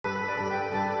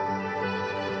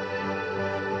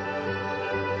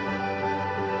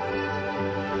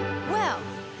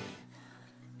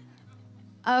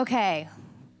Okay.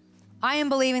 I am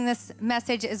believing this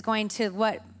message is going to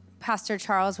what Pastor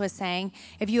Charles was saying.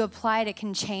 If you apply it, it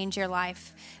can change your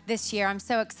life this year. I'm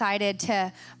so excited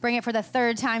to bring it for the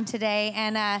third time today.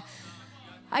 And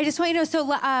I just want you to know,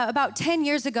 so about 10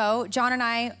 years ago, John and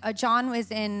I, John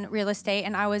was in real estate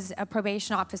and I was a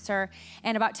probation officer.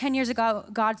 And about 10 years ago,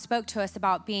 God spoke to us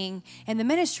about being in the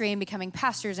ministry and becoming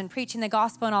pastors and preaching the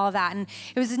gospel and all of that. And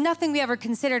it was nothing we ever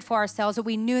considered for ourselves, but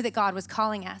we knew that God was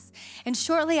calling us. And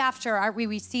shortly after we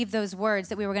received those words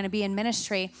that we were going to be in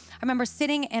ministry, I remember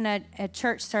sitting in a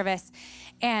church service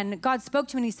and God spoke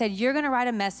to me and he said, "You're going to write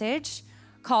a message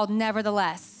called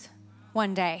Nevertheless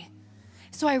one day."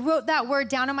 So I wrote that word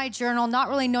down in my journal, not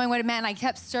really knowing what it meant, and I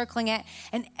kept circling it.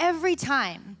 And every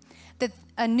time that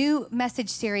a new message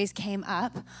series came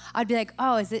up, I'd be like,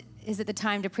 oh, is it the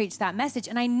time to preach that message?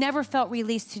 And I never felt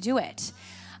released to do it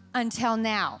until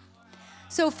now.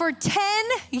 So for 10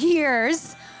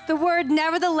 years, the word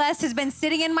nevertheless has been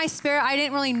sitting in my spirit. I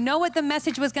didn't really know what the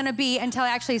message was going to be until I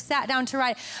actually sat down to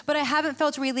write, but I haven't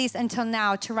felt released until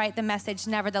now to write the message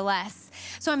nevertheless.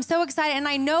 So I'm so excited, and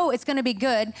I know it's going to be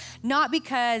good, not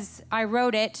because I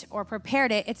wrote it or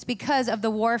prepared it. It's because of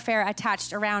the warfare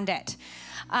attached around it.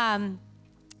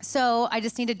 So I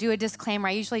just need to do a disclaimer.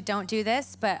 I usually don't do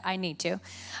this, but I need to.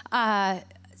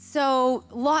 So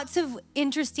lots of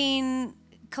interesting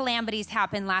calamities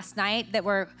happened last night that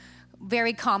were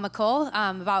very comical,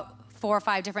 about 4 or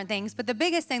 5 different things. But the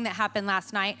biggest thing that happened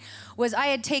last night was I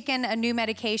had taken a new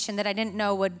medication that I didn't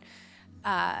know would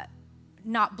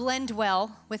not blend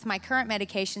well with my current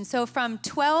medication. So from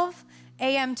 12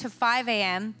 a.m. to 5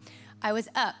 a.m., I was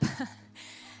up.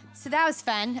 So that was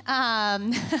fun.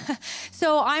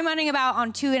 So I'm running about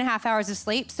on 2.5 hours of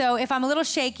sleep. So if I'm a little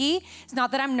shaky, it's not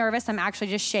that I'm nervous, I'm actually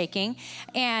just shaking.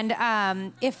 And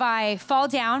if I fall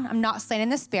down, I'm not slain in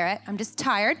the spirit, I'm just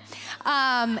tired.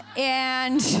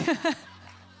 And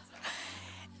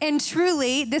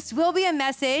truly, this will be a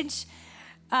message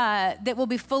that will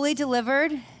be fully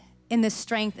delivered in the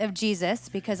strength of Jesus,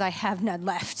 because I have none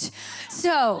left.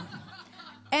 So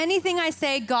anything I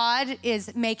say, God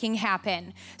is making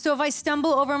happen. So if I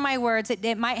stumble over my words,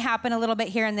 it might happen a little bit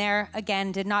here and there.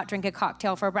 Again, did not drink a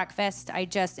cocktail for breakfast. I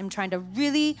just am trying to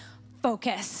really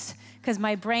focus because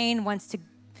my brain wants to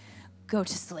go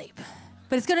to sleep.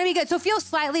 But it's going to be good. So it feels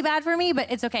slightly bad for me, but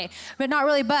it's okay. But not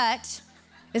really, but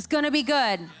it's going to be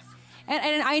good.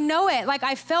 And I know it. Like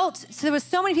I felt, so there was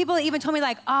so many people that even told me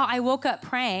like, oh, I woke up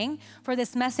praying for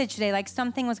this message today, like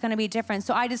something was going to be different.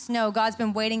 So I just know God's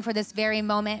been waiting for this very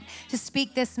moment to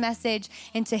speak this message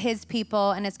into his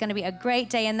people, and it's going to be a great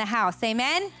day in the house.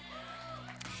 Amen?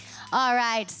 All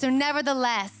right. So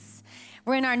nevertheless,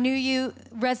 we're in our New You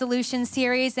resolution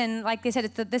series, and like they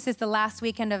said, this is the last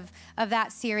weekend of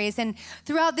that series. And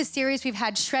throughout this series, we've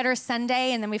had Shredder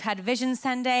Sunday, and then we've had Vision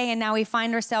Sunday, and now we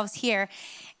find ourselves here.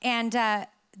 And the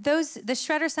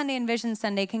Shredder Sunday and Vision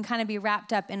Sunday can kind of be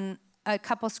wrapped up in a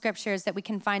couple scriptures that we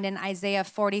can find in Isaiah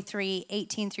 43,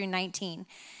 18 through 19.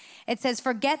 It says,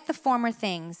 "Forget the former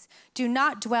things. Do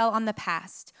not dwell on the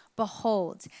past.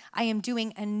 Behold, I am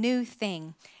doing a new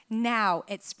thing. Now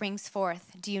it springs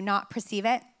forth. Do you not perceive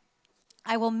it?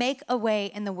 I will make a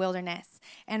way in the wilderness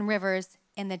and rivers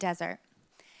in the desert."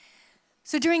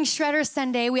 So during Shredder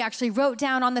Sunday, we actually wrote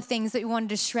down on the things that we wanted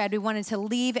to shred. We wanted to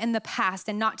leave in the past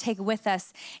and not take with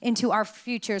us into our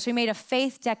future. So we made a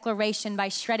faith declaration by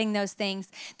shredding those things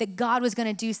that God was going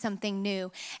to do something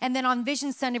new. And then on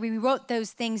Vision Sunday, we wrote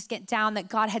those things get down that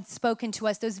God had spoken to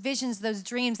us, those visions, those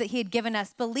dreams that he had given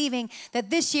us, believing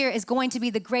that this year is going to be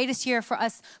the greatest year for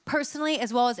us personally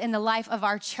as well as in the life of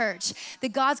our church,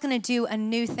 that God's going to do a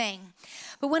new thing.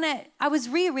 But when I was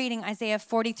rereading Isaiah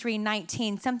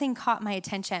 43:19, something caught my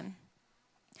attention.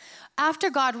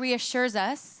 After God reassures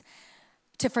us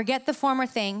to forget the former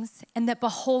things and that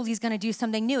behold, he's going to do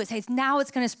something new. It says, now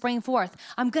it's going to spring forth.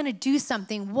 I'm going to do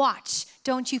something. Watch.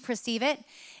 Don't you perceive it?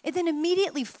 It then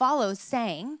immediately follows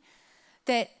saying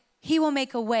that he will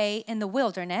make a way in the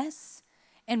wilderness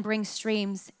and bring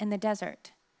streams in the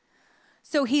desert.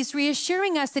 So he's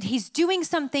reassuring us that he's doing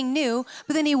something new,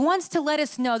 but then he wants to let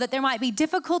us know that there might be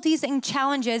difficulties and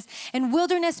challenges and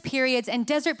wilderness periods and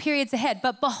desert periods ahead.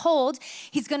 But behold,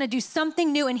 he's going to do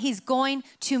something new and he's going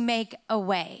to make a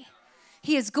way.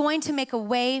 He is going to make a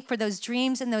way for those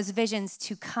dreams and those visions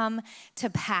to come to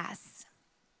pass.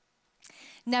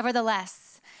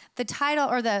 Nevertheless, the title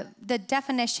or the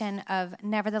definition of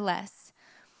nevertheless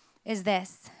is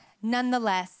this: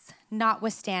 nonetheless,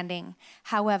 notwithstanding,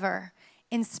 however,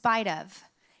 in spite of,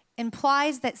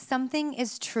 implies that something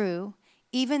is true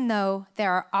even though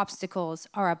there are obstacles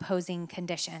or opposing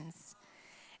conditions.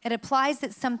 It implies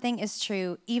that something is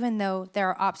true even though there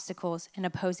are obstacles and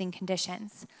opposing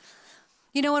conditions.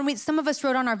 You know, when some of us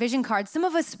wrote on our vision cards, some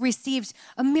of us received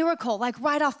a miracle, like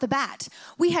right off the bat.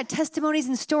 We had testimonies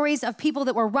and stories of people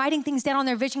that were writing things down on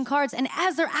their vision cards, and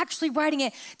as they're actually writing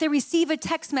it, they receive a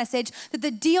text message that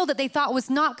the deal that they thought was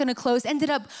not gonna close ended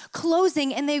up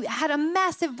closing, and they had a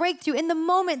massive breakthrough. In the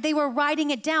moment they were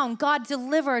writing it down, God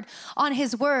delivered on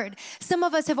his word. Some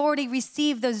of us have already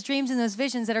received those dreams and those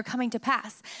visions that are coming to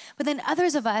pass. But then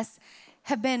others of us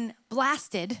have been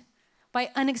blasted by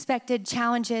unexpected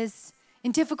challenges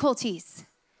and difficulties.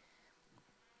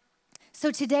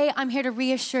 So today I'm here to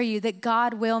reassure you that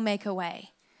God will make a way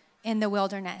in the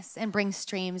wilderness and bring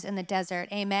streams in the desert.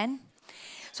 Amen.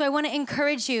 So I want to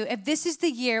encourage you, if this is the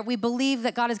year we believe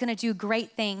that God is going to do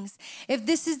great things, if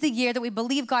this is the year that we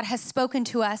believe God has spoken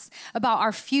to us about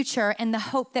our future and the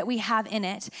hope that we have in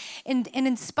it, and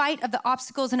in spite of the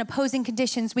obstacles and opposing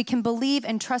conditions, we can believe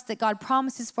and trust that God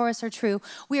promises for us are true,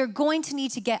 we are going to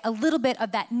need to get a little bit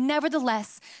of that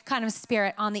nevertheless kind of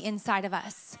spirit on the inside of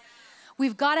us.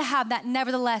 We've got to have that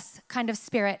nevertheless kind of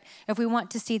spirit if we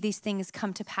want to see these things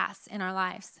come to pass in our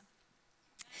lives.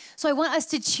 So I want us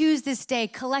to choose this day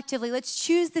collectively. Let's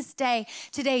choose this day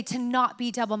today to not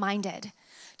be double-minded,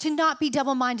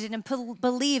 and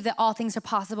believe that all things are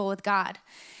possible with God.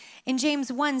 In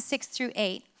James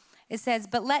 1:6-8, it says,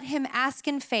 "But let him ask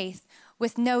in faith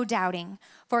with no doubting.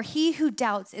 For he who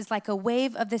doubts is like a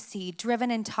wave of the sea,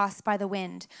 driven and tossed by the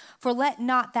wind. For let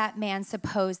not that man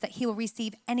suppose that he will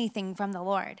receive anything from the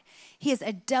Lord. He is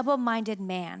a double-minded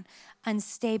man,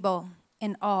 unstable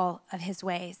in all of his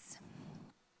ways."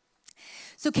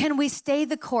 So can we stay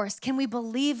the course? Can we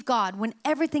believe God when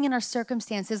everything in our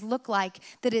circumstances look like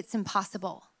that it's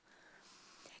impossible?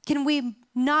 Can we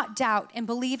not doubt and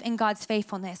believe in God's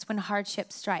faithfulness when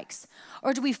hardship strikes?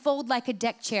 Or do we fold like a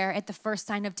deck chair at the first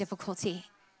sign of difficulty?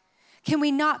 Can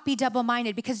we not be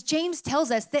double-minded? Because James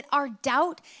tells us that our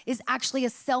doubt is actually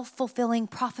a self-fulfilling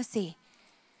prophecy.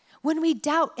 When we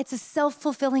doubt, it's a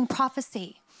self-fulfilling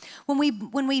prophecy. When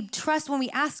we trust, when we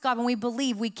ask God, when we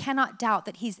believe, we cannot doubt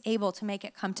that he's able to make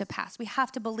it come to pass. We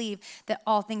have to believe that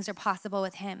all things are possible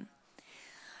with him.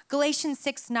 Galatians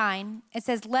 6:9, it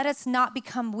says, "Let us not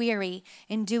become weary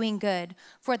in doing good,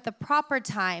 for at the proper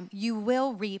time you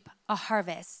will reap a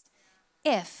harvest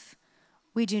if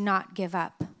we do not give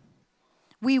up."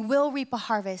 We will reap a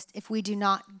harvest if we do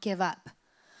not give up.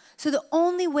 So the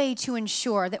only way to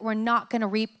ensure that we're not going to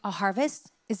reap a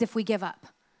harvest is if we give up.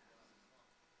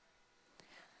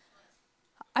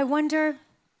 I wonder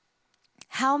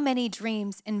how many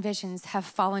dreams and visions have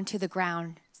fallen to the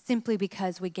ground simply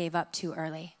because we gave up too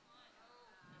early.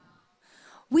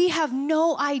 We have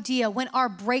no idea when our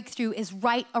breakthrough is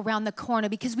right around the corner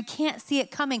because we can't see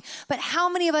it coming. But how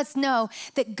many of us know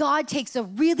that God takes a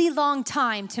really long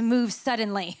time to move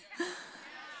suddenly?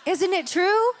 Isn't it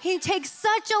true? He takes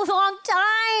such a long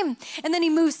time and then he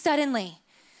moves suddenly.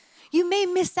 You may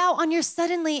miss out on your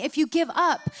suddenly if you give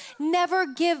up. Never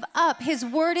give up. His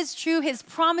word is true. His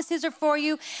promises are for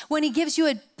you. When he gives you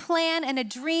a plan and a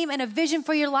dream and a vision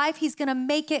for your life, he's going to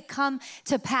make it come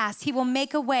to pass. He will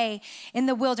make a way in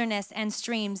the wilderness and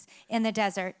streams in the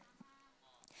desert.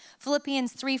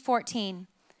 Philippians 3:14,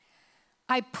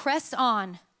 "I press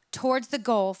on towards the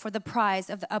goal for the prize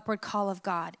of the upward call of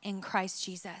God in Christ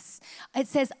Jesus." It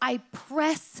says, I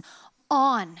press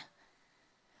on.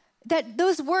 That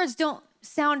those words don't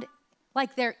sound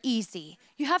like they're easy.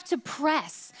 You have to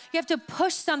press. You have to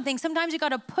push something. Sometimes you got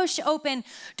to push open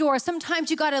doors. Sometimes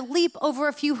you got to leap over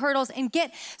a few hurdles and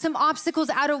get some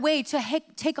obstacles out of the way to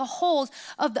take a hold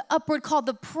of the upward call,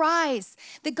 the prize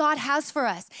that God has for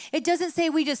us. It doesn't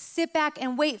say we just sit back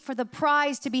and wait for the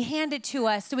prize to be handed to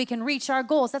us so we can reach our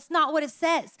goals. That's not what it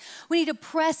says. We need to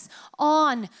press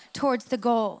on towards the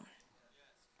goal.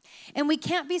 And we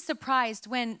can't be surprised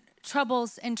when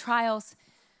troubles and trials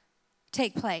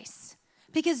take place.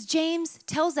 Because James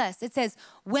tells us, it says,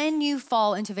 when you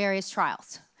fall into various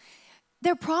trials,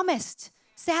 they're promised,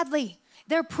 sadly,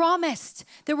 they're promised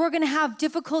that we're going to have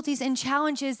difficulties and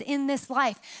challenges in this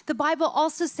life. The Bible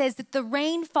also says that the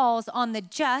rain falls on the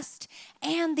just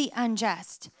and the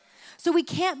unjust. So we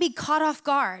can't be caught off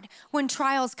guard when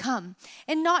trials come.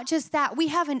 And not just that, we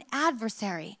have an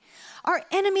adversary. Our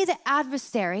enemy, the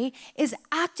adversary, is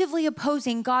actively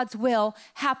opposing God's will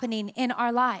happening in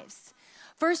our lives.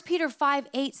 1 Peter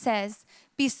 5:8 says,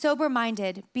 "Be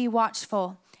sober-minded, be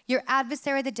watchful. Your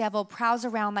adversary, the devil, prowls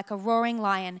around like a roaring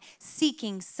lion,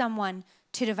 seeking someone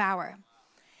to devour."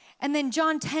 And then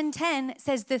John 10:10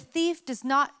 says, "The thief does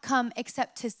not come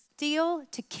except to steal,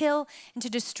 to kill, and to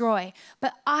destroy.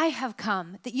 But I have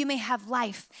come that you may have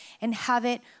life and have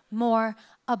it more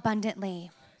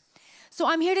abundantly." So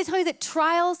I'm here to tell you that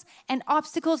trials and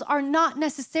obstacles are not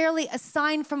necessarily a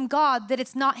sign from God that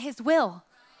it's not his will.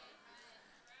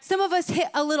 Some of us hit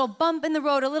a little bump in the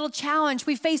road, a little challenge.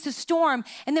 We face a storm,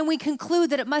 and then we conclude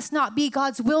that it must not be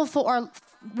God's will for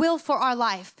our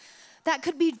life. That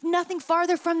could be nothing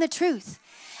farther from the truth.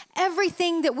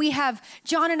 Everything that we have,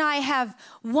 John and I have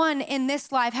won in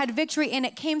this life, had victory in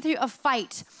it, came through a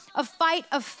fight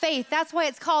of faith. That's why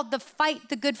it's called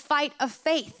the good fight of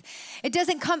faith. It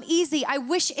doesn't come easy. I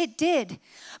wish it did.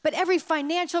 But every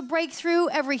financial breakthrough,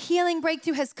 every healing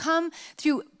breakthrough has come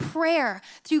through prayer,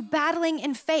 through battling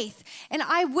in faith. And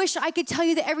I wish I could tell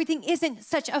you that everything isn't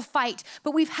such a fight,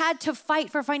 but we've had to fight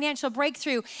for financial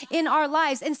breakthrough in our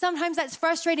lives. And sometimes that's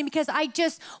frustrating because I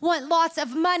just want lots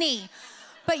of money.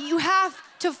 But you have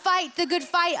to fight the good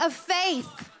fight of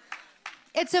faith.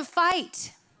 It's a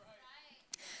fight.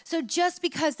 So just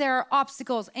because there are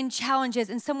obstacles and challenges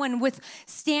and someone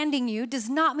withstanding you does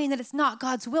not mean that it's not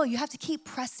God's will. You have to keep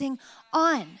pressing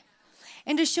on.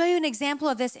 And to show you an example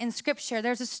of this in Scripture,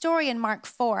 there's a story in Mark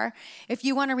 4, if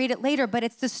you want to read it later, but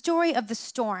it's the story of the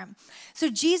storm.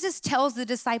 So Jesus tells the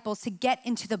disciples to get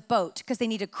into the boat because they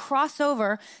need to cross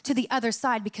over to the other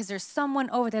side because there's someone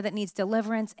over there that needs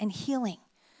deliverance and healing.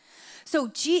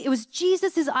 So it was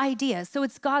Jesus' idea, so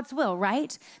it's God's will,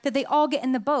 right? That they all get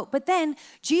in the boat. But then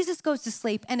Jesus goes to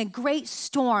sleep and a great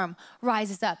storm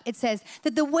rises up. It says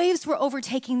that the waves were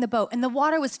overtaking the boat and the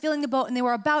water was filling the boat and they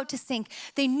were about to sink.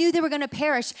 They knew they were going to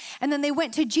perish. And then they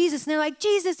went to Jesus and they're like,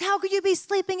 Jesus, how could you be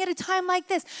sleeping at a time like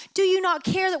this? Do you not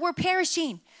care that we're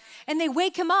perishing? And they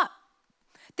wake him up.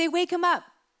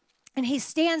 And he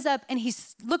stands up and he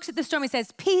looks at the storm. He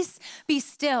says, peace, be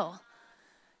still.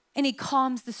 And he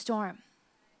calms the storm.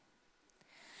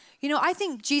 You know, I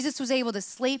think Jesus was able to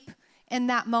sleep in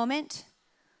that moment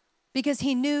because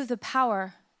he knew the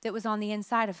power that was on the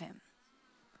inside of him.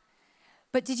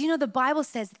 But did you know the Bible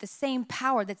says that the same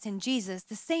power that's in Jesus,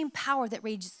 the same power that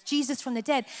raised Jesus from the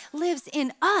dead, lives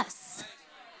in us?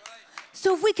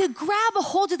 So if we could grab a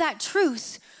hold of that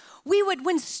truth, we would,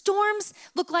 when storms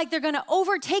look like they're going to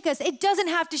overtake us, it doesn't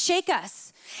have to shake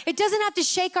us. It doesn't have to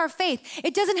shake our faith.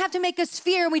 It doesn't have to make us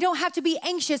fear, and we don't have to be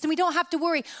anxious, and we don't have to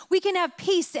worry. We can have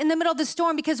peace in the middle of the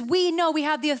storm because we know we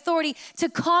have the authority to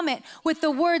calm it with the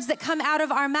words that come out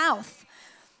of our mouth.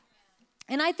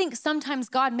 And I think sometimes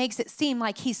God makes it seem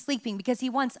like he's sleeping because he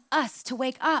wants us to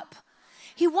wake up.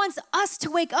 He wants us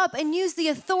to wake up and use the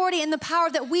authority and the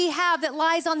power that we have that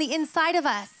lies on the inside of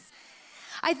us.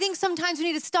 I think sometimes we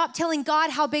need to stop telling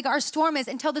God how big our storm is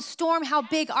and tell the storm how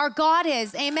big our God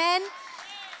is. Amen?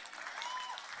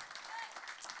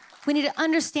 We need to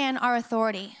understand our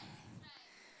authority.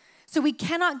 So we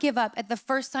cannot give up at the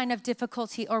first sign of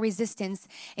difficulty or resistance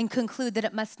and conclude that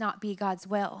it must not be God's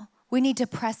will. We need to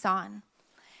press on.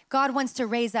 God wants to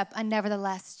raise up a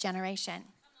nevertheless generation.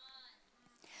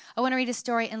 I want to read a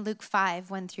story in Luke 5,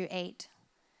 1-8.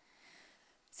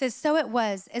 It says, so it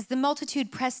was, as the multitude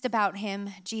pressed about him,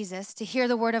 Jesus, to hear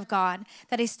the word of God,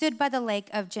 that he stood by the lake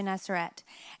of Gennesaret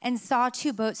and saw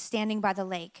two boats standing by the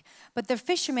lake. But the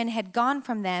fishermen had gone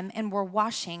from them and were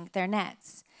washing their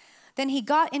nets. Then he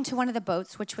got into one of the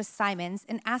boats, which was Simon's,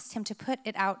 and asked him to put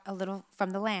it out a little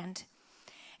from the land.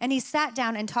 And he sat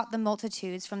down and taught the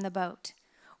multitudes from the boat.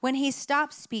 When he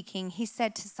stopped speaking, he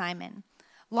said to Simon,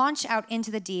 launch out into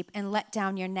the deep and let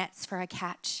down your nets for a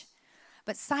catch.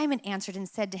 But Simon answered and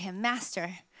said to him, Master,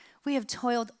 we have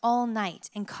toiled all night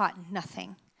and caught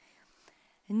nothing.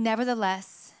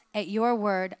 Nevertheless, at your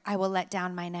word, I will let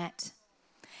down my net.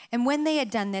 And when they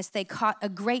had done this, they caught a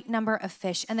great number of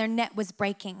fish, and their net was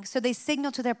breaking. So they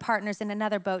signaled to their partners in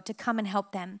another boat to come and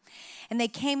help them. And they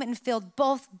came and filled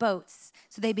both boats,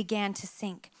 so they began to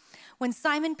sink. When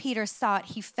Simon Peter saw it,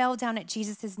 he fell down at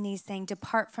Jesus' knees, saying,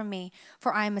 Depart from me,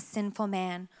 for I am a sinful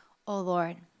man, O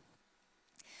Lord.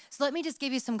 So let me just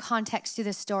give you some context to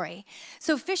this story.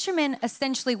 So fishermen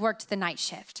essentially worked the night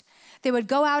shift. They would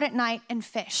go out at night and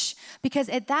fish because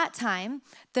at that time,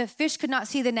 the fish could not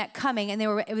see the net coming and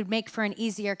it would make for an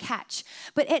easier catch.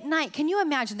 But at night, can you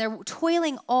imagine? They're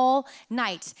toiling all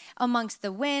night amongst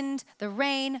the wind, the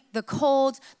rain, the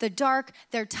cold, the dark.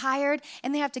 They're tired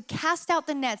and they have to cast out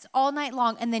the nets all night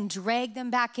long and then drag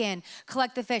them back in,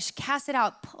 collect the fish, cast it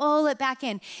out, pull it back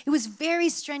in. It was very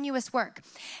strenuous work.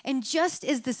 And just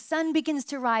as the sun begins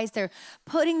to rise, they're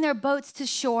putting their boats to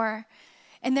shore.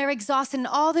 And they're exhausted, and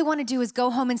all they want to do is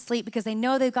go home and sleep because they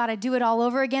know they've got to do it all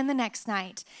over again the next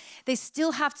night. They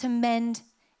still have to mend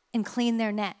and clean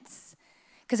their nets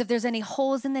because if there's any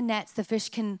holes in the nets, the fish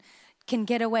can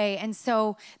get away. And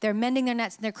so they're mending their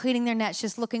nets and they're cleaning their nets,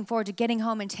 just looking forward to getting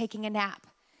home and taking a nap.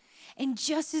 And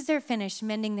just as they're finished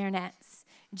mending their nets,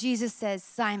 Jesus says,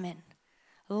 Simon,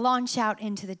 launch out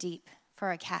into the deep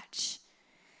for a catch.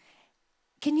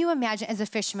 Can you imagine as a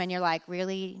fisherman, you're like,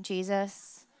 really,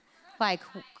 Jesus? Like,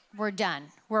 we're done.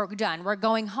 We're done. We're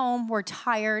going home. We're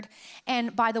tired.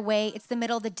 And by the way, it's the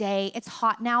middle of the day. It's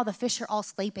hot now. The fish are all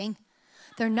sleeping.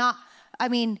 They're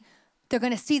going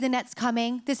to see the nets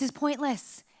coming. This is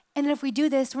pointless. And then if we do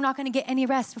this, we're not going to get any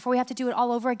rest before we have to do it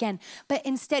all over again. But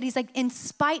instead, he's like, in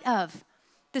spite of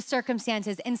the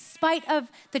circumstances, in spite of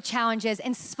the challenges,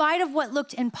 in spite of what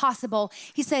looked impossible,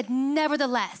 he said,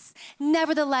 nevertheless,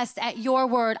 at your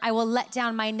word, I will let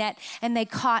down my net. And they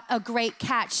caught a great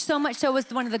catch. So much so it was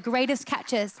one of the greatest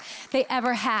catches they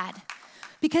ever had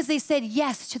because they said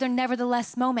yes to their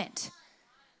nevertheless moment.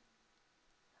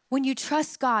 When you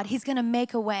trust God, he's going to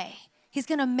make a way. He's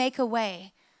going to make a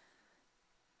way.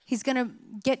 He's going to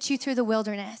get you through the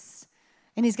wilderness,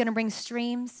 and he's going to bring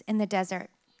streams in the desert.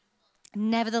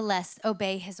 Nevertheless,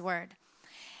 obey his word.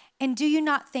 And do you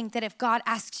not think that if God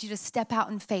asks you to step out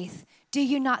in faith, do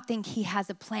you not think he has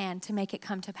a plan to make it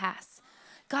come to pass?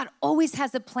 God always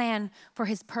has a plan for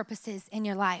his purposes in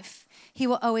your life. He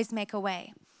will always make a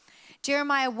way.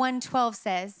 Jeremiah 1:12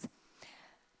 says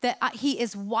that he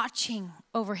is watching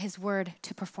over his word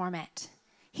to perform it.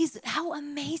 How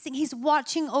amazing. He's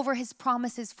watching over his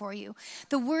promises for you.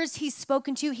 The words he's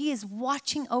spoken to you, he is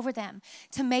watching over them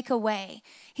to make a way.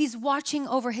 He's watching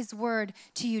over his word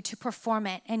to you to perform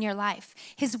it in your life.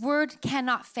 His word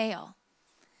cannot fail.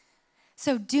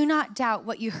 So do not doubt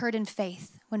what you heard in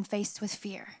faith when faced with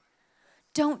fear.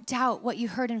 Don't doubt what you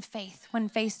heard in faith when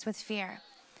faced with fear.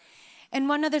 And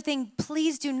one other thing,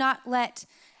 please do not let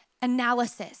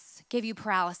analysis give you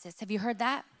paralysis. Have you heard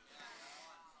that?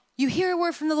 You hear a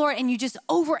word from the Lord and you just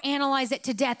overanalyze it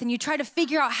to death and you try to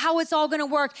figure out how it's all going to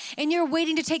work and you're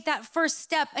waiting to take that first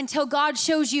step until God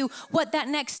shows you what that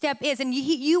next step is. And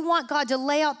you want God to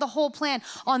lay out the whole plan.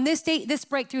 On this date, this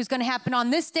breakthrough is going to happen.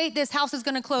 On this date, this house is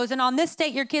going to close. And on this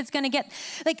date, your kid's going to get,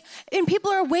 and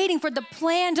people are waiting for the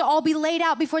plan to all be laid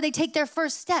out before they take their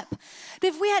first step.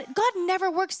 God never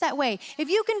works that way. If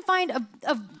you can find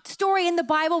a story in the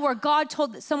Bible where God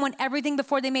told someone everything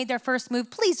before they made their first move,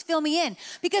 please fill me in.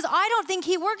 Because I don't think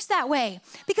he works that way.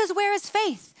 Because where is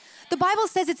faith? The Bible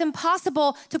says it's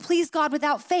impossible to please God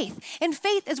without faith. And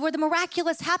faith is where the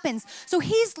miraculous happens. So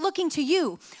he's looking to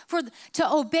you to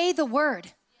obey the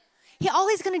word. All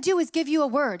he's going to do is give you a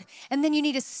word. And then you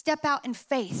need to step out in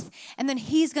faith. And then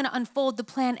he's going to unfold the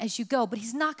plan as you go. But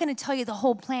he's not going to tell you the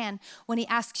whole plan when he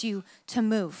asks you to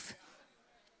move.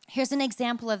 Here's an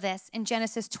example of this in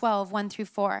Genesis 12,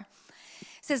 1-4. It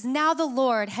says, now the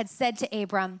Lord had said to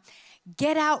Abram,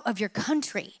 get out of your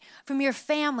country, from your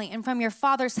family, and from your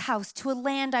father's house to a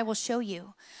land I will show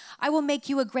you. I will make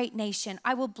you a great nation.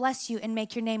 I will bless you and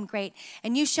make your name great,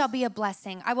 and you shall be a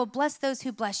blessing. I will bless those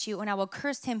who bless you, and I will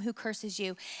curse him who curses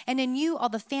you. And in you all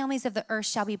the families of the earth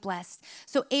shall be blessed.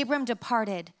 So Abram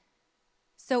departed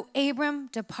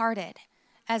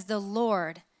as the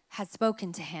Lord had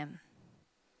spoken to him.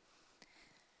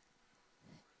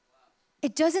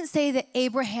 It doesn't say that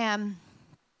Abraham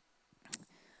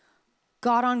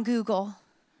got on Google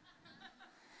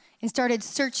and started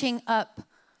searching up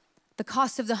the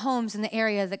cost of the homes in the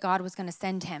area that God was going to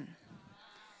send him.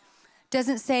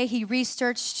 Doesn't say he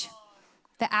researched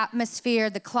the atmosphere,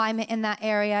 the climate in that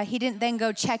area. He didn't then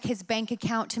go check his bank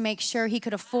account to make sure he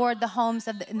could afford the homes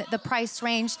of the price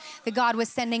range that God was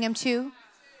sending him to.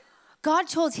 God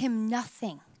told him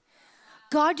nothing.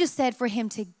 God just said for him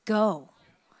to go.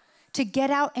 To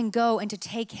get out and go and to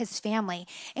take his family.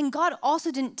 And God also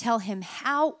didn't tell him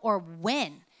how or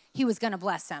when he was going to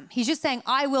bless him. He's just saying,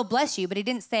 I will bless you. But he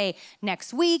didn't say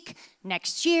next week,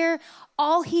 next year.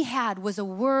 All he had was a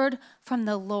word from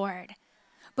the Lord.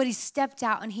 But he stepped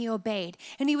out and he obeyed.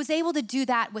 And he was able to do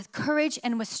that with courage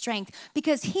and with strength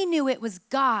because he knew it was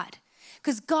God.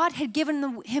 Because God had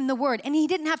given him the word. And he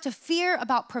didn't have to fear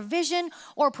about provision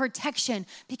or protection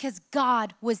because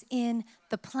God was in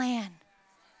the plan.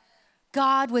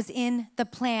 God was in the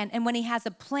plan. And when he has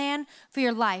a plan for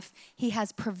your life, he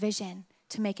has provision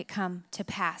to make it come to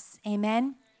pass.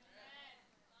 Amen?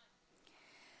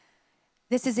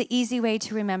 This is an easy way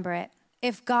to remember it.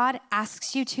 If God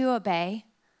asks you to obey,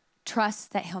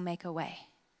 trust that he'll make a way.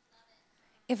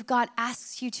 If God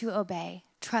asks you to obey,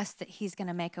 trust that he's going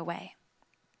to make a way.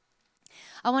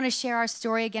 I want to share our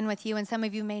story again with you, and some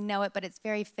of you may know it, but it's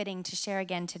very fitting to share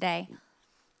again today.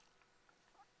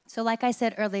 So like I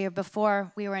said earlier,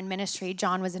 before we were in ministry,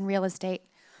 John was in real estate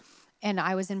and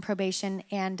I was in probation,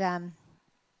 and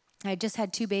I just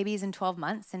had 2 babies in 12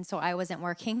 months, and so I wasn't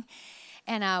working.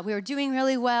 And we were doing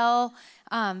really well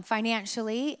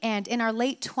financially, and in our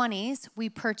late 20s, we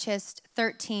purchased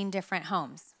 13 different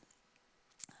homes.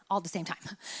 all at the same time.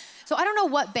 So I don't know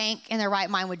what bank in their right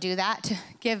mind would do that, to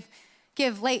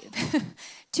give late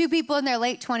two people in their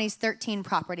late 20s 13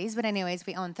 properties. But anyways,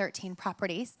 we own 13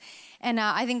 properties. And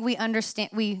I think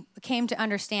we came to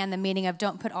understand the meaning of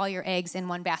don't put all your eggs in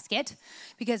one basket,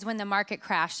 because when the market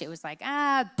crashed, it was like,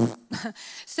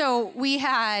 So we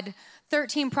had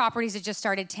 13 properties that just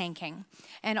started tanking.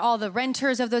 And all the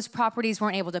renters of those properties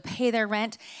weren't able to pay their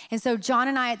rent. And so John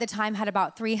and I at the time had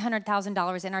about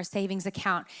 $300,000 in our savings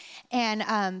account.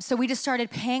 And so we just started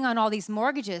paying on all these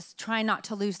mortgages, trying not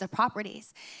to lose the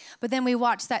properties. But then we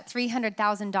watched that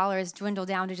 $300,000 dwindle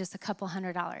down to just a couple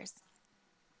 $100.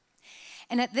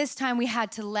 And at this time, we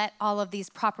had to let all of these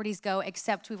properties go,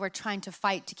 except we were trying to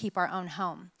fight to keep our own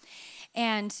home.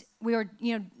 And we were,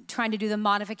 trying to do the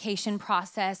modification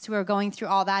process. We were going through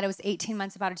all that. It was 18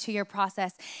 months, about a 2-year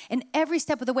process. And every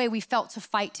step of the way, we felt to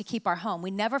fight to keep our home.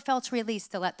 We never felt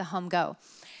released to let the home go.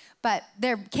 But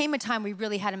there came a time we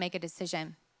really had to make a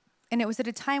decision. And it was at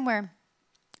a time where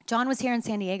John was here in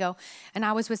San Diego, and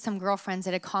I was with some girlfriends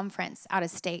at a conference out of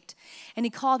state. And he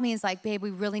called me and he's like, babe,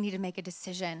 we really need to make a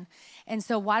decision. And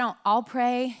so why don't I'll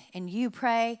pray and you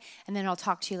pray, and then I'll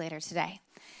talk to you later today.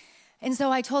 And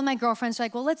so I told my girlfriends,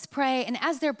 like, well, let's pray. And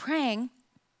as they're praying,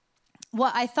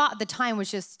 what I thought at the time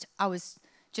was I was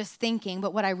just thinking,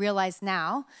 but what I realized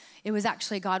now, it was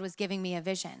actually God was giving me a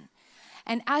vision.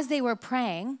 And as they were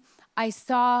praying, I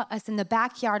saw us in the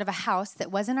backyard of a house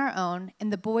that wasn't our own,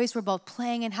 and the boys were both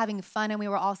playing and having fun, and we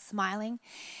were all smiling.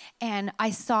 And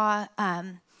I saw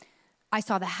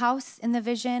the house in the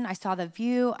vision. I saw the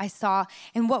view.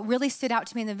 And what really stood out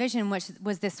to me in the vision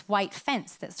was this white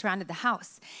fence that surrounded the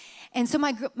house. And so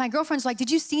my girlfriend's like,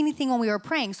 did you see anything when we were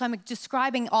praying? So I'm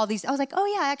describing all these. I was like, oh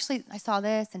yeah, actually I saw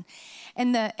this,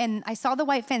 and I saw the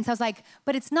white fence. I was like,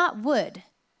 but it's not wood,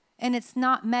 and it's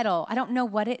not metal. I don't know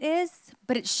what it is,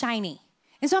 but it's shiny.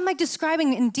 And so I'm like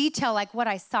describing in detail like what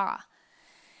I saw.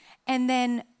 And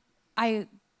then I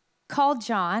called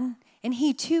John, and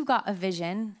he too got a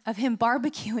vision of him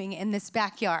barbecuing in this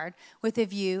backyard with a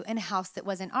view and a house that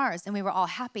wasn't ours, and we were all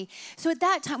happy. So at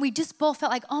that time, we just both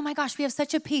felt like, oh my gosh, we have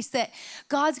such a peace that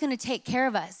God's gonna take care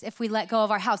of us if we let go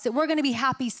of our house, that we're gonna be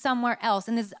happy somewhere else,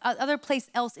 and this other place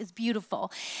else is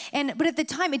beautiful. But at the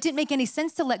time, it didn't make any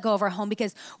sense to let go of our home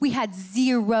because we had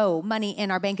zero money in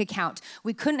our bank account.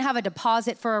 We couldn't have a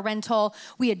deposit for a rental.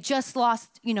 We had just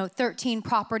lost, 13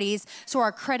 properties, so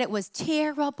our credit was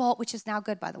terrible, which is now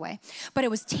good, by the way. But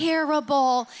it was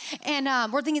terrible. And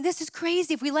we're thinking, this is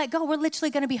crazy. If we let go, we're literally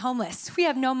going to be homeless. We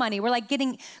have no money. We're like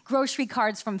getting grocery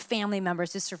cards from family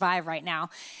members to survive right now.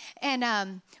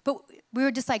 And but we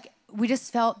were just like, we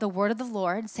just felt the word of the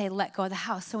Lord say, let go of the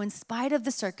house. So in spite of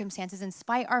the circumstances, in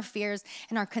spite of our fears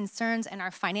and our concerns and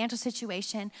our financial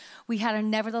situation, we had a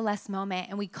nevertheless moment,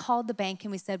 and we called the bank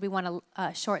and we said we want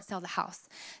to short sell the house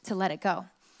to let it go.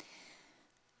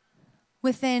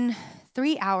 Within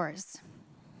 3 hours,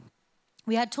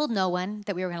 we had told no one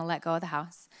that we were going to let go of the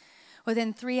house.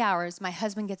 Within 3 hours, my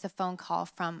husband gets a phone call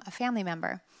from a family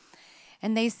member.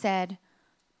 And they said,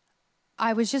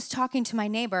 I was just talking to my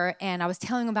neighbor and I was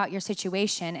telling him about your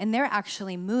situation, and they're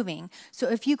actually moving. So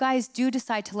if you guys do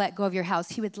decide to let go of your house,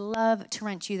 he would love to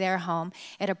rent you their home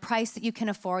at a price that you can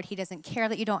afford. He doesn't care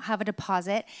that you don't have a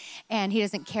deposit, and he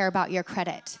doesn't care about your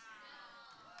credit.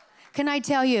 Can I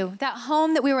tell you, that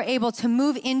home that we were able to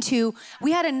move into,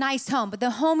 we had a nice home, but the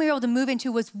home we were able to move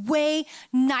into was way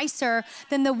nicer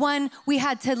than the one we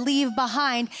had to leave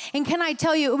behind. And can I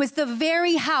tell you, it was the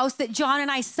very house that John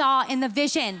and I saw in the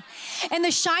vision. And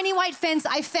the shiny white fence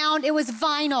I found, it was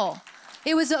vinyl.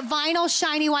 It was a vinyl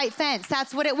shiny white fence.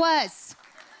 That's what it was.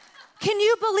 Can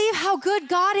you believe how good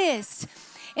God is?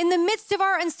 In the midst of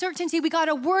our uncertainty, we got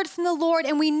a word from the Lord,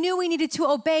 and we knew we needed to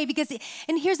obey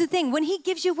and here's the thing, when he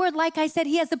gives you a word, like I said,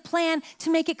 he has a plan to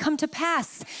make it come to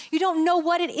pass. You don't know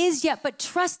what it is yet, but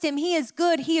trust him. He is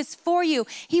good. He is for you.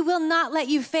 He will not let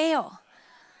you fail.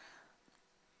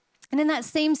 And in that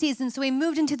same season, so we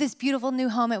moved into this beautiful new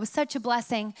home. It was such a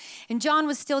blessing. And John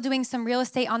was still doing some real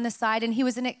estate on the side, and he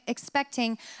was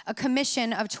expecting a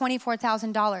commission of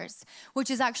 $24,000,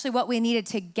 which is actually what we needed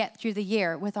to get through the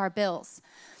year with our bills.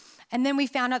 And then we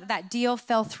found out that deal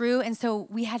fell through, and so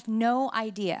we had no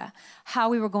idea how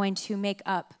we were going to make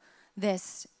up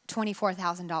this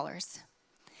 $24,000.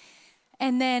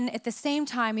 And then at the same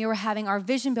time, we were having our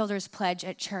Vision Builders Pledge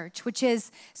at church, which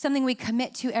is something we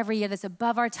commit to every year that's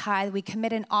above our tithe. We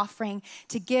commit an offering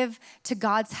to give to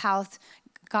God's house,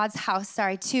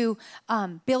 to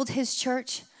build his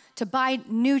church, to buy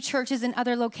new churches in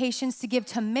other locations, to give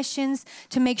to missions,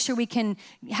 to make sure we can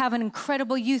have an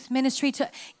incredible youth ministry, to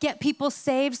get people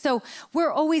saved. So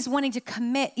we're always wanting to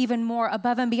commit even more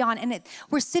above and beyond. And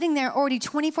we're sitting there already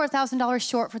 $24,000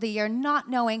 short for the year, not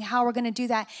knowing how we're going to do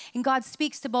that. And God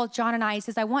speaks to both John and I. He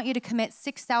says, I want you to commit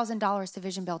 $6,000 to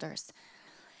Vision Builders.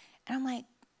 And I'm like,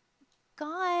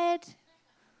 God,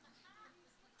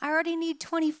 I already need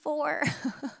 24.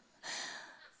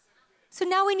 So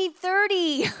now we need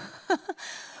 30.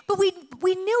 But we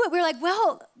knew it. We were like,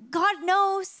 well, God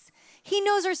knows. He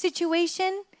knows our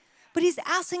situation, but he's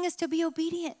asking us to be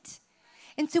obedient.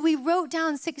 And so we wrote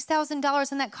down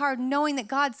 $6,000 on that card, knowing that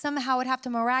God somehow would have to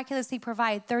miraculously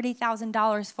provide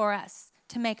 $30,000 for us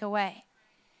to make a way.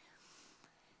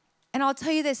 And I'll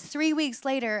tell you this, 3 weeks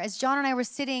later, as John and I were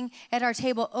sitting at our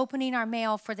table opening our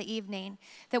mail for the evening,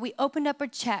 that we opened up a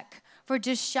check for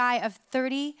just shy of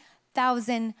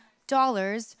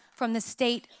 $30,000 from the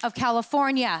state of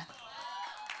California.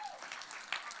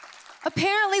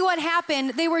 Apparently what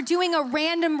happened, they were doing a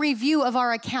random review of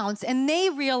our accounts, and they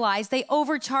realized they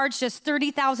overcharged us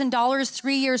 $30,000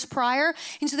 3 years prior,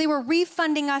 and so they were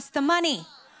refunding us the money.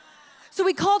 So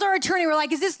we called our attorney. We're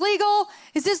like, is this legal?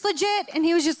 Is this legit? And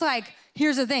he was just like,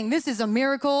 here's the thing. This is a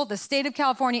miracle. The state of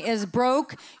California is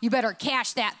broke. You better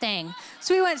cash that thing.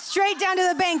 So we went straight down to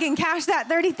the bank and cashed that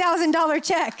 $30,000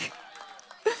 check.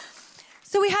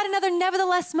 So we had another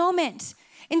nevertheless moment.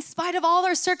 In spite of all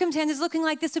our circumstances looking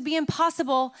like this would be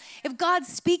impossible, if God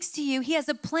speaks to you, he has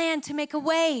a plan to make a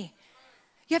way.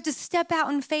 You have to step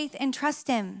out in faith and trust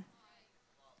him.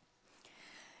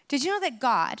 Did you know that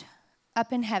God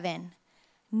up in heaven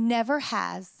never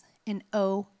has an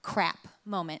oh crap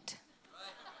moment?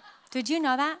 Did you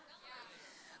know that?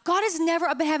 God is never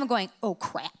up in heaven going, oh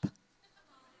crap.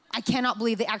 I cannot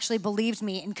believe they actually believed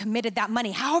me and committed that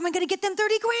money. How am I gonna get them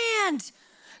 30 grand?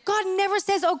 God never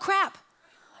says, oh crap.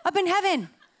 Up in heaven,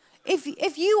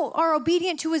 if you are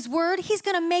obedient to his word, he's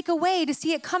gonna make a way to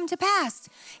see it come to pass.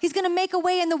 He's gonna make a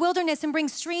way in the wilderness and bring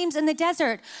streams in the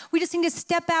desert. We just need to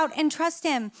step out and trust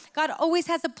him. God always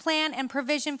has a plan and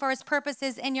provision for his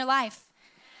purposes in your life.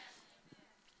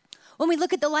 When we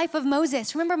look at the life of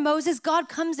Moses, remember Moses, God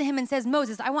comes to him and says,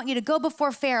 Moses, I want you to go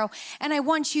before Pharaoh, and I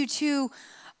want you to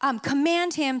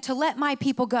command him to let my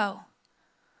people go.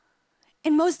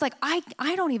 And Moses like, I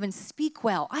don't even speak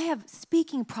well. I have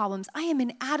speaking problems. I am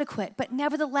inadequate, but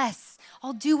nevertheless,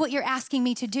 I'll do what you're asking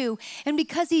me to do. And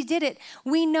because he did it,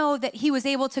 we know that he was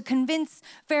able to convince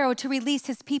Pharaoh to release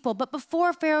his people. But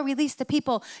before Pharaoh released the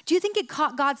people, do you think it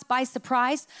caught God by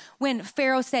surprise when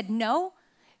Pharaoh said no?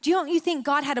 Don't you think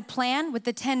God had a plan with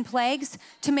the 10 plagues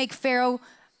to make Pharaoh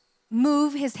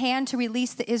move his hand to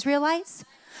release the Israelites?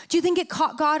 Do you think it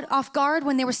caught God off guard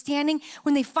when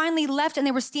they finally left and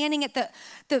they were standing at the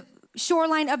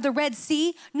shoreline of the Red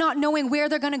Sea, not knowing where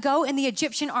they're gonna go, and the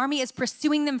Egyptian army is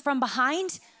pursuing them from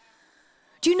behind?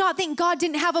 Do you not think God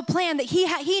didn't have a plan, that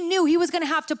he knew he was gonna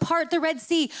have to part the Red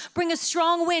Sea, bring a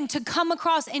strong wind to come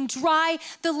across and dry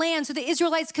the land so the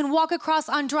Israelites can walk across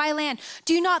on dry land?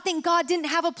 Do you not think God didn't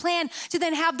have a plan to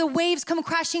then have the waves come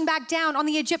crashing back down on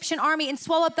the Egyptian army and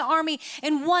swallow up the army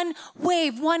in one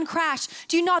wave, one crash?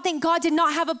 Do you not think God did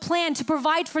not have a plan to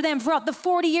provide for them throughout the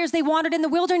 40 years they wandered in the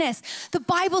wilderness? The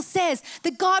Bible says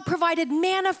that God provided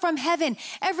manna from heaven.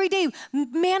 Every day,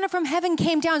 manna from heaven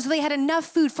came down so they had enough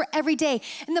food for every day.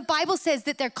 And the Bible says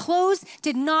that their clothes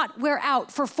did not wear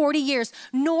out for 40 years,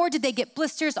 nor did they get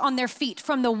blisters on their feet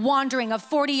from the wandering of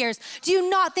 40 years. Do you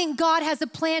not think God has a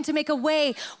plan to make a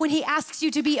way when he asks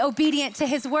you to be obedient to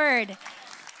his word?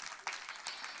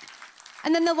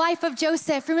 And then the life of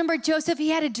Joseph. Remember Joseph,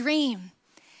 he had a dream.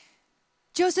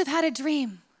 Joseph had a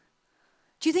dream.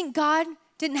 Do you think God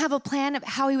didn't have a plan of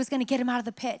how he was gonna get him out of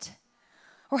the pit,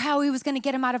 or how he was gonna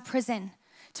get him out of prison,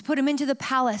 to put him into the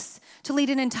palace, to lead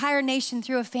an entire nation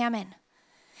through a famine?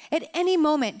 At any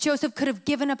moment, Joseph could have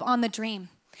given up on the dream.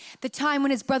 The time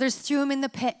when his brothers threw him in the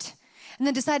pit and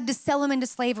then decided to sell him into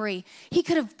slavery, he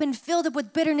could have been filled up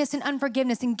with bitterness and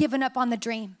unforgiveness and given up on the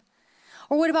dream.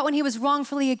 Or what about when he was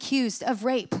wrongfully accused of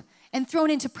rape and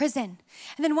thrown into prison?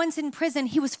 And then once in prison,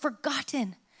 he was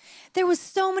forgotten. There was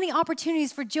so many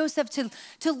opportunities for Joseph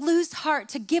to lose heart,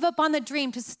 to give up on the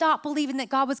dream, to stop believing that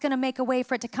God was gonna make a way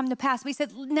for it to come to pass. But he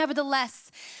said,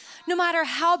 nevertheless, no matter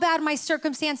how bad my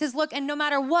circumstances look and no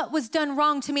matter what was done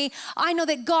wrong to me, I know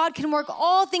that God can work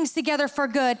all things together for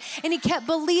good. And he kept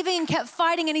believing and kept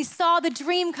fighting, and he saw the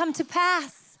dream come to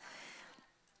pass.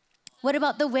 What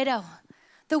about the widow?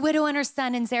 The widow and her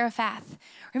son in Zarephath.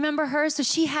 Remember her? So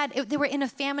they were in a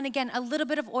famine again, a little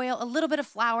bit of oil, a little bit of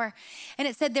flour. And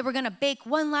it said they were gonna bake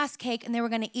one last cake and they were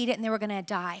gonna eat it and they were gonna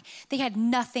die. They had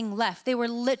nothing left. They were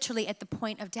literally at the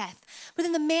point of death. But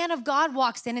then the man of God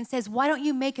walks in and says, why don't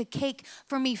you make a cake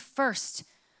for me first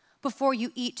before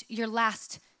you eat your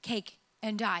last cake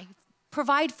and die?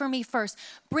 Provide for me first.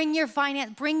 Bring your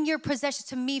finance, bring your possessions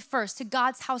to me first, to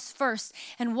God's house first,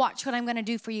 and watch what I'm gonna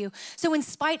do for you. So in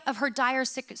spite of her dire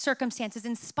circumstances,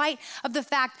 in spite of the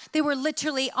fact they were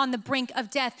literally on the brink of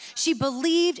death, she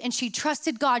believed and she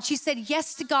trusted God. She said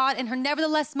yes to God in her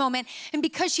nevertheless moment. And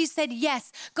because she said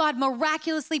yes, God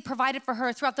miraculously provided for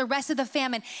her throughout the rest of the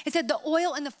famine. It said the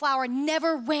oil and the flour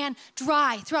never ran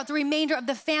dry throughout the remainder of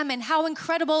the famine. How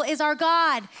incredible is our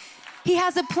God? He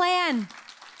has a plan.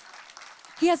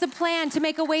 He has a plan to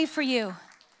make a way for you.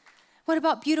 What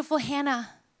about beautiful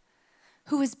Hannah,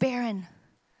 who was barren,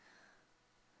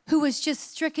 who was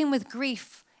just stricken with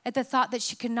grief at the thought that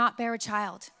she could not bear a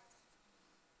child?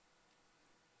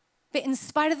 But in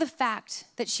spite of the fact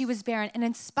that she was barren, and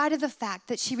in spite of the fact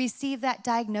that she received that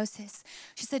diagnosis,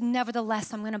 she said,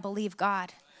 nevertheless, I'm gonna believe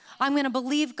God. I'm gonna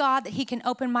believe God that he can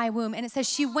open my womb. And it says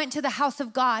she went to the house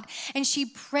of God and she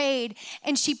prayed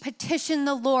and she petitioned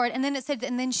the Lord. And then it said,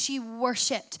 and then she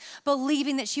worshiped,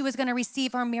 believing that she was gonna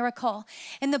receive her miracle.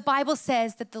 And the Bible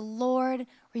says that the Lord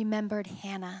remembered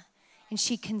Hannah and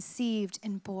she conceived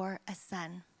and bore a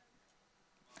son.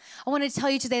 I want to tell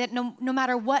you today that no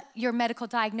matter what your medical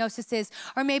diagnosis is,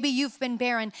 or maybe you've been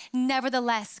barren,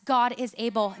 nevertheless, God is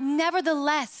able.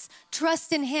 Nevertheless,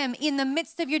 trust in him. In the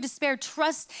midst of your despair,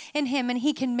 trust in him, and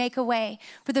he can make a way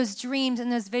for those dreams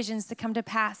and those visions to come to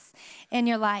pass in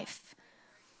your life.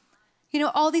 You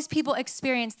know, all these people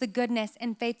experienced the goodness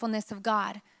and faithfulness of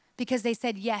God because they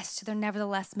said yes to their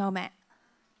nevertheless moment.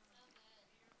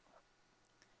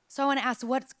 So I want to ask,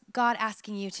 what's God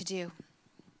asking you to do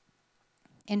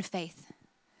in faith?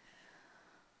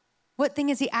 What thing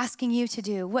is he asking you to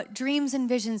do? What dreams and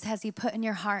visions has he put in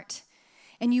your heart?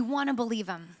 And you want to believe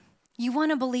him. You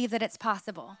want to believe that it's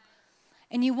possible.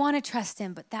 And you want to trust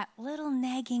him, but that little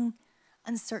nagging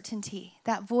uncertainty,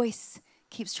 that voice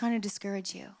keeps trying to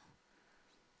discourage you.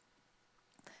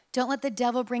 Don't let the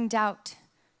devil bring doubt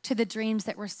to the dreams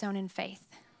that were sown in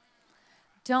faith.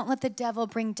 Don't let the devil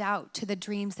bring doubt to the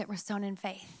dreams that were sown in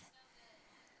faith.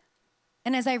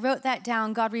 And as I wrote that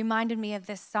down, God reminded me of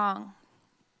this song.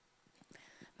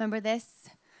 Remember this?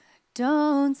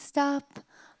 Don't stop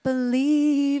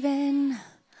believing.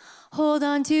 Hold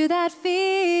on to that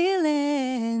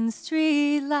feeling.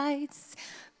 Street lights,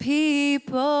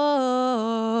 people.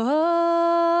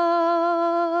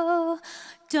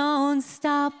 Don't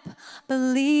stop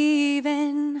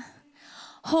believing.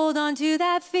 Hold on to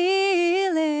that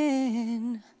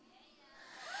feeling.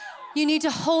 You need to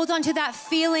hold on to that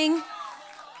feeling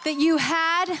that you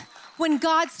had when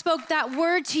God spoke that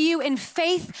word to you in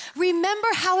faith. Remember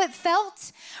how it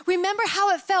felt? Remember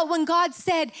how it felt when God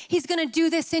said he's gonna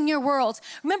do this in your world.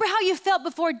 Remember how you felt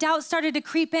before doubt started to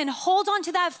creep in. Hold on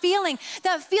to that feeling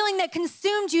that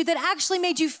consumed you, that actually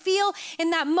made you feel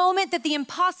in that moment that the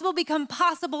impossible become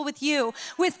possible with you,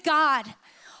 with God.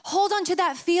 Hold on to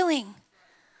that feeling.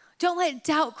 Don't let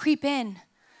doubt creep in.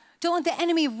 Don't let the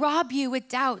enemy rob you with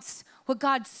doubts, what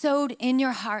God sowed in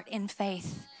your heart in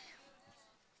faith.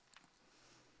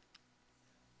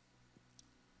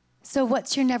 So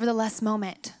what's your nevertheless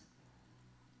moment?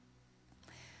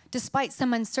 Despite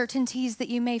some uncertainties that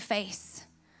you may face,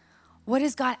 what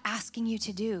is God asking you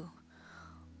to do?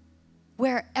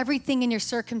 Where everything in your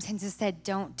circumstances said,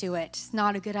 don't do it, it's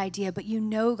not a good idea, but you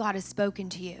know God has spoken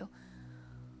to you.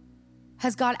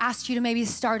 Has God asked you to maybe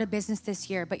start a business this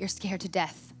year, but you're scared to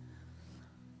death?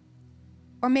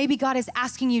 Or maybe God is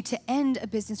asking you to end a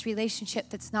business relationship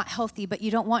that's not healthy, but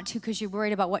you don't want to because you're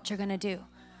worried about what you're gonna do.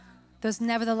 Those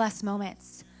nevertheless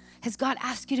moments. Has God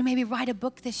asked you to maybe write a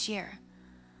book this year?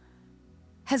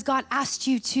 Has God asked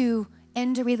you to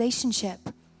end a relationship?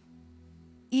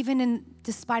 Even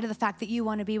despite of the fact that you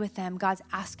want to be with them, God's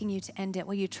asking you to end it.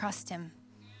 Will you trust him?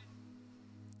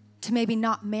 To maybe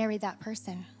not marry that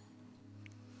person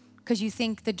because you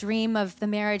think the dream of the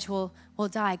marriage will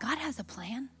die. God has a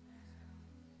plan.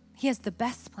 He has the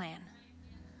best plan.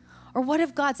 Or what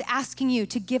if God's asking you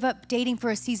to give up dating for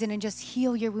a season and just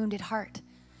heal your wounded heart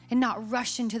and not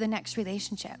rush into the next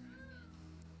relationship?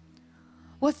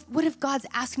 What if God's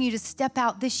asking you to step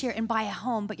out this year and buy a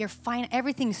home, but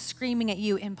everything's screaming at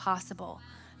you, impossible?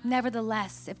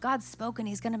 Nevertheless, if God's spoken,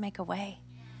 he's gonna make a way.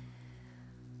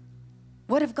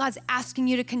 What if God's asking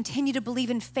you to continue to believe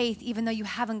in faith even though you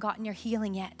haven't gotten your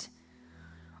healing yet?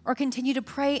 or continue to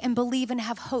pray and believe and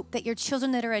have hope that your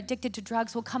children that are addicted to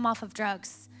drugs will come off of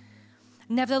drugs.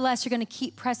 Nevertheless, you're going to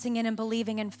keep pressing in and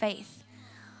believing in faith.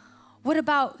 What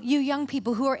about you young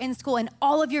people who are in school and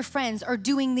all of your friends are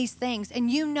doing these things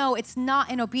and you know it's not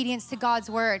in obedience to God's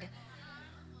word?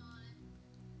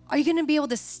 Are you going to be able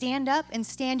to stand up and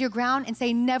stand your ground and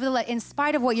say, nevertheless, in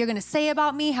spite of what you're going to say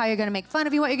about me, how you're going to make fun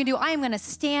of me, what you're going to do, I am going to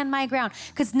stand my ground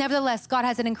because nevertheless, God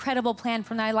has an incredible plan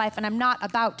for my life and I'm not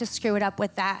about to screw it up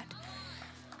with that.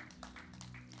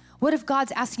 What if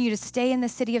God's asking you to stay in the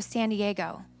city of San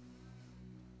Diego,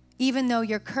 even though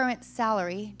your current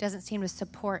salary doesn't seem to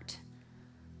support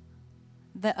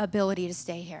the ability to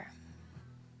stay here?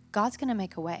 God's going to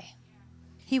make a way.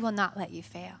 He will not let you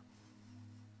fail.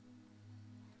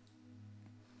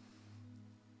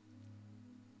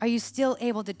 Are you still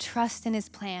able to trust in his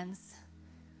plans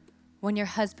when your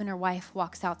husband or wife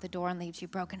walks out the door and leaves you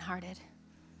brokenhearted?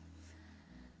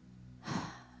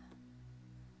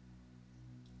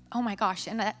 Oh my gosh,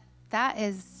 and that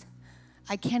is,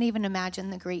 I can't even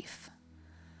imagine the grief.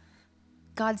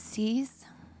 God sees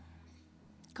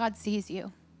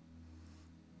you.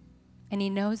 And he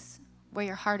knows where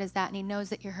your heart is at, and he knows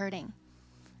that you're hurting.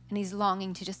 And he's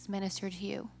longing to just minister to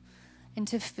you and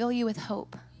to fill you with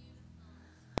hope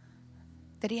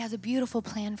that he has a beautiful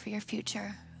plan for your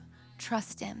future.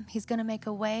 Trust him. He's going to make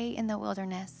a way in the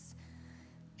wilderness,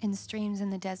 in streams in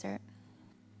the desert.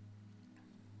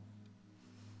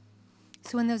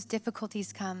 So when those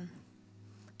difficulties come,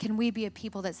 can we be a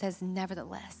people that says,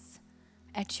 nevertheless,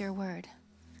 at your word?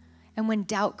 And when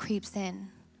doubt creeps in,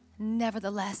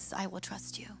 nevertheless, I will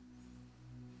trust you.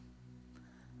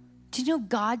 Do you know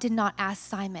God did not ask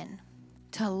Simon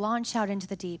to launch out into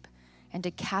the deep and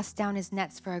to cast down his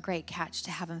nets for a great catch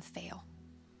to have him fail?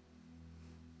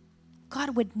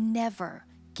 God would never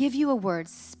give you a word,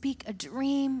 speak a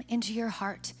dream into your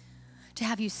heart to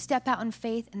have you step out in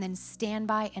faith and then stand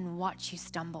by and watch you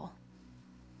stumble.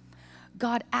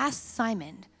 God asked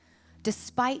Simon,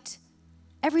 despite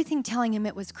everything telling him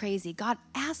it was crazy, God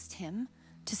asked him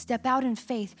to step out in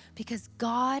faith because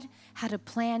God had a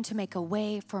plan to make a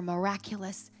way for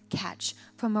miraculous catch,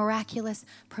 for miraculous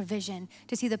provision,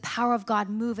 to see the power of God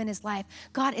move in his life.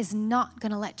 God is not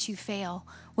going to let you fail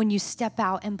when you step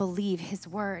out and believe his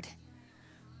word.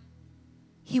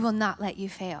 He will not let you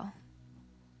fail.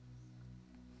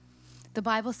 The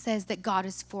Bible says that God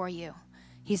is for you.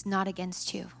 He's not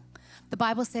against you. The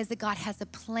Bible says that God has a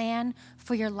plan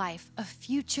for your life, a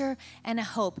future and a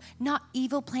hope. Not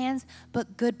evil plans,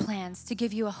 but good plans to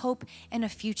give you a hope and a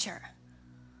future.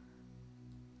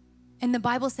 And the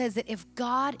Bible says that if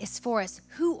God is for us,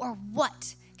 who or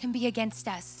what can be against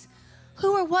us?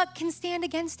 Who or what can stand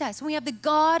against us? We have the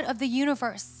God of the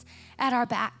universe at our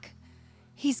back.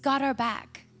 He's got our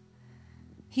back.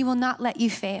 He will not let you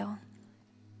fail.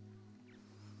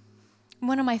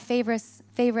 One of my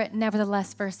favorite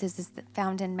nevertheless verses is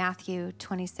found in Matthew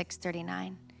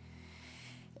 26:39.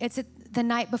 It's the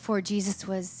night before Jesus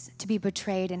was to be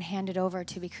betrayed and handed over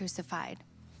to be crucified.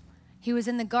 He was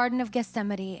in the Garden of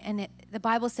Gethsemane, and the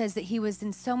Bible says that he was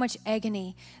in so much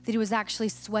agony that he was actually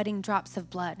sweating drops of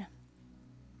blood.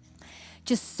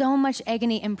 Just so much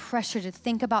agony and pressure to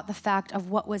think about the fact of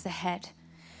what was ahead,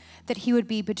 that he would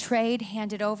be betrayed,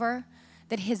 handed over,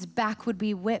 that his back would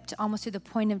be whipped almost to the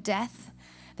point of death,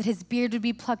 that his beard would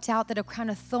be plucked out, that a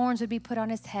crown of thorns would be put on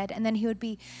his head, and then he would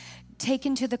be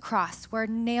taken to the cross where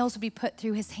nails would be put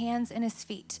through his hands and his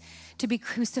feet to be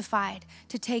crucified,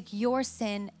 to take your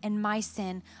sin and my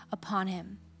sin upon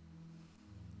him.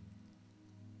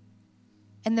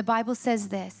 And the Bible says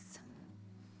this: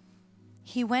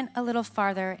 he went a little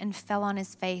farther and fell on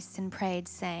his face and prayed,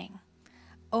 saying,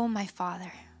 "Oh, my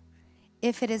Father,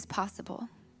 if it is possible,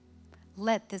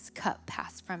 let this cup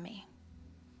pass from me.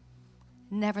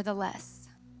 Nevertheless,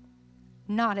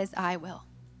 not as I will,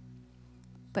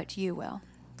 but you will,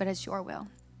 but as your will.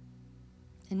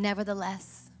 And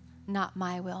nevertheless, not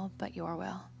my will, but your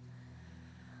will."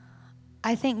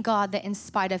 I thank God that in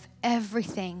spite of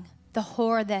everything, the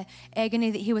horror, the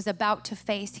agony that he was about to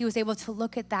face, he was able to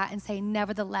look at that and say,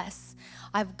 nevertheless,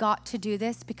 I've got to do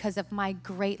this because of my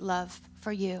great love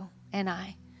for you and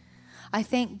I. I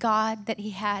thank God that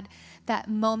he had that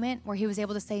moment where he was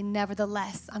able to say,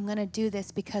 nevertheless, I'm going to do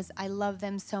this because I love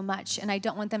them so much and I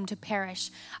don't want them to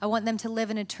perish. I want them to live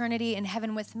an eternity in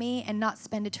heaven with me and not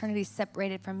spend eternity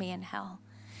separated from me in hell.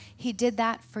 He did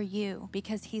that for you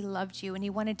because he loved you and he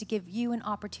wanted to give you an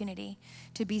opportunity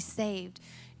to be saved,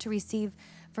 to receive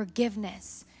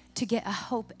forgiveness, to get a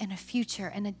hope and a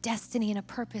future and a destiny and a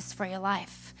purpose for your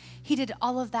life. He did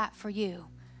all of that for you.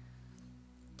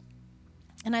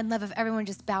 And I'd love if everyone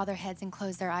just bow their heads and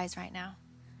close their eyes right now.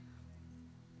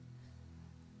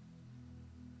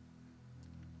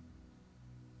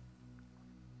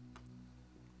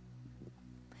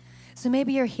 So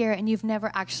maybe you're here and you've never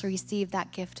actually received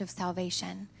that gift of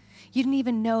salvation. You didn't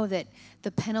even know that the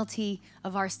penalty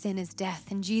of our sin is death,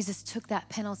 and Jesus took that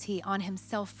penalty on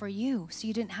himself for you, so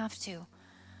you didn't have to.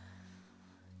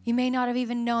 You may not have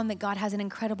even known that God has an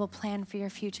incredible plan for your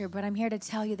future, but I'm here to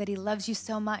tell you that he loves you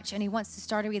so much and he wants to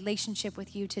start a relationship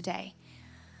with you today.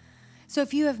 So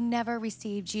if you have never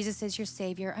received Jesus as your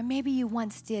Savior, or maybe you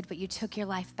once did, but you took your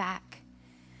life back,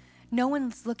 no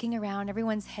one's looking around,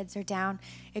 everyone's heads are down.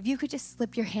 If you could just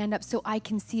slip your hand up so I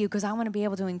can see you, because I want to be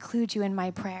able to include you in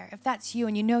my prayer. If that's you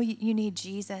and you know you need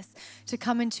Jesus to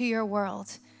come into your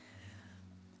world,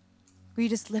 will you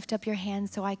just lift up your hand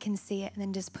so I can see it and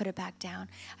then just put it back down?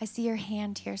 I see your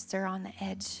hand here, sir, on the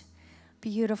edge.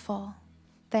 Beautiful.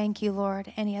 Thank you,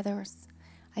 Lord. Any others?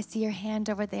 I see your hand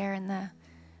over there in the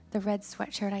red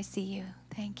sweatshirt. I see you.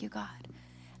 Thank you, God.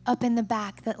 Up in the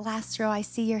back, that last row, I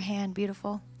see your hand.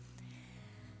 Beautiful.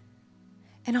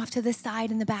 And off to the side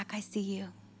in the back, I see you.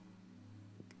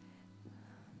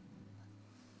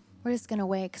 We're just going to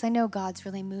wait because I know God's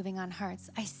really moving on hearts.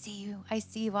 I see you. I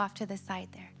see you off to the side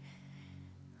there.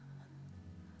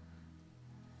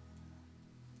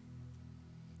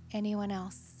 Anyone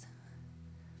else?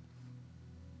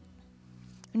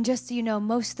 And just so you know,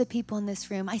 most of the people in this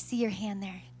room, I see your hand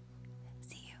there. I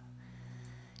see you.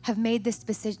 Have made this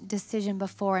decision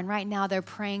before, and right now they're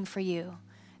praying for you.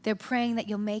 They're praying that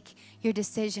you'll make your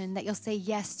decision, that you'll say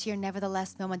yes to your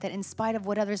nevertheless moment, that in spite of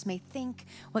what others may think,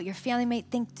 what your family may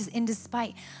think, in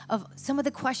despite of some of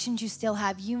the questions you still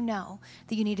have, you know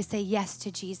that you need to say yes to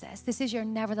Jesus. This is your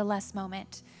nevertheless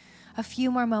moment. A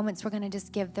few more moments we're going to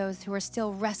just give those who are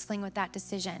still wrestling with that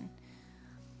decision.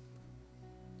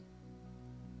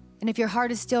 And if your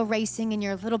heart is still racing and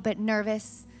you're a little bit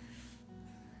nervous,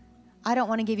 I don't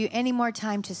want to give you any more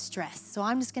time to stress. So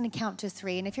I'm just going to count to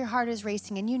 3. And if your heart is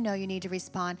racing and you know you need to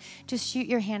respond, just shoot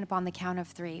your hand up on the count of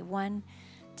 3. 1,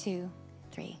 2,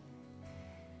 3.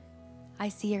 I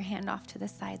see your hand off to the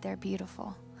side there.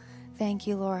 Beautiful. Thank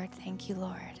you, Lord. Thank you,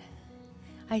 Lord.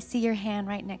 I see your hand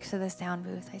right next to the sound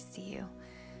booth. I see you.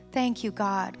 Thank you,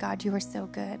 God. God, you are so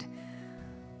good.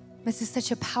 This is such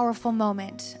a powerful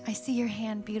moment. I see your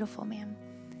hand. Beautiful, ma'am.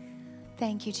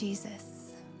 Thank you, Jesus.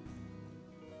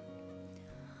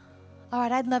 All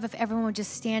right, I'd love if everyone would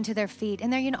just stand to their feet.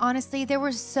 And there, honestly, there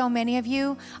were so many of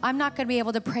you. I'm not going to be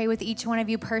able to pray with each one of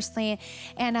you personally.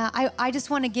 And I just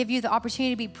want to give you the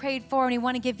opportunity to be prayed for, and we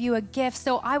want to give you a gift.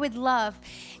 So I would love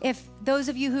if those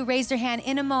of you who raised your hand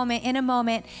in a moment, and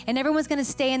everyone's going to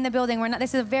stay in the building.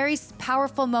 This is a very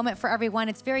powerful moment for everyone.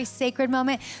 It's a very sacred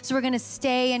moment. So we're going to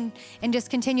stay and just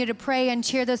continue to pray and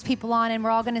cheer those people on, and we're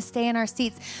all going to stay in our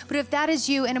seats. But if that is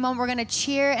you, in a moment, we're going to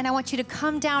cheer, and I want you to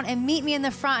come down and meet me in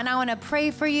the front, and I want to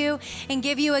pray for you and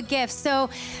give you a gift.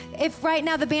 So if right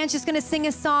now the band's just going to sing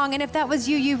a song, and if that was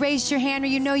you, you raised your hand or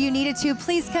you know you needed to,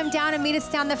 please come down and meet us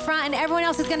down the front, and everyone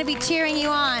else is going to be cheering you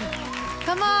on.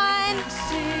 Come on.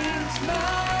 Sings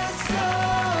my soul,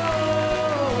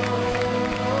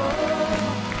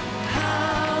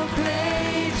 how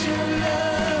great your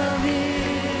love is.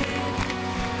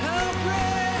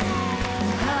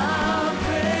 How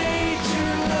great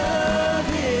your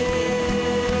love is.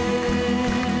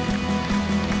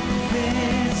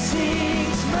 Then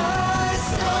sings my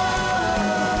soul.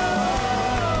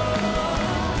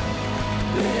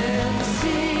 Then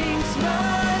sings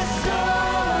my soul.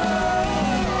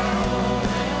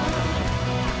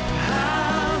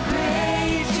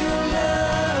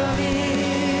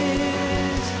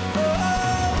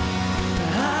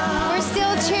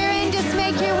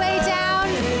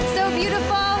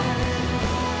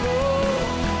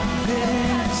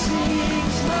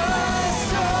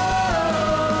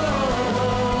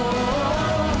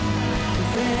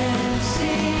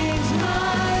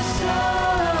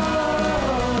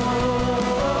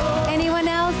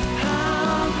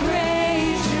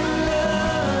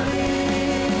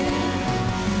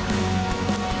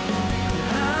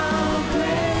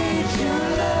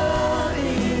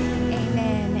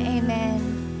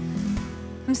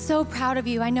 So proud of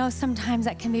you. I know sometimes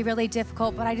that can be really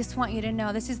difficult, but I just want you to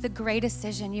know this is the greatest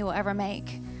decision you will ever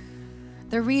make.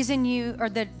 The reason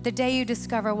the day you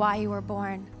discover why you were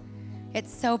born,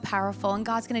 it's so powerful, and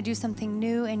God's going to do something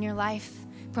new in your life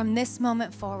from this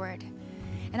moment forward.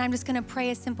 And I'm just going to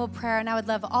pray a simple prayer, and I would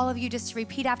love all of you just to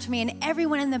repeat after me, and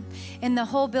everyone in the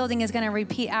whole building is going to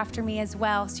repeat after me as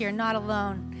well, so you're not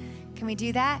alone. Can we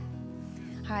do that?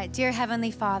 All right. Dear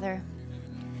Heavenly Father,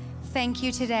 thank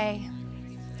you today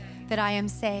that I am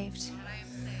saved.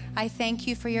 I thank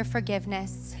you for your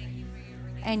forgiveness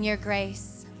and your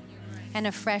grace and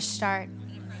a fresh start.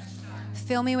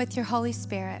 Fill me with your Holy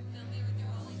Spirit.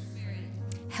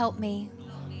 Help me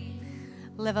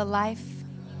live a life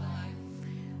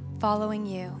following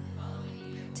you.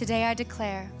 Today I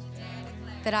declare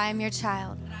that I am your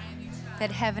child,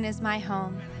 that heaven is my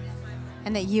home,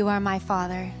 and that you are my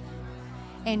Father.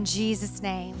 In Jesus'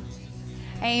 name,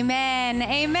 amen,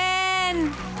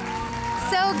 amen.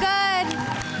 So good.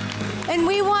 And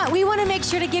we want to make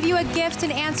sure to give you a gift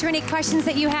and answer any questions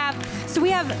that you have. So we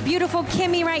have beautiful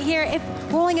Kimmy right here.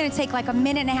 We're only going to take like a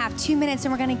minute and a half, 2 minutes,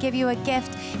 and we're going to give you a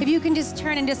gift. If you can just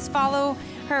turn and just follow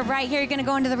her right here. You're going to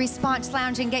go into the response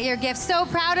lounge and get your gift. So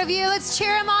proud of you. Let's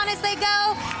cheer them on as they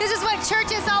go. This is what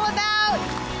church is all about.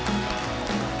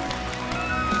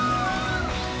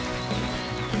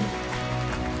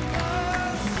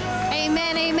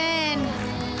 Amen, amen.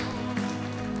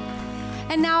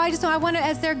 And now I want to,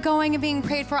 as they're going and being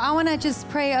prayed for, I want to just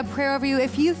pray a prayer over you.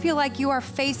 If you feel like you are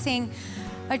facing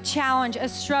a challenge, a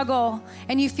struggle,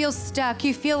 and you feel stuck,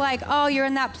 you feel like, oh, you're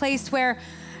in that place where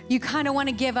you kind of want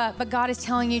to give up, but God is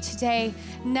telling you today,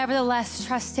 nevertheless,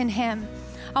 trust in Him.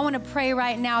 I want to pray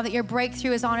right now that your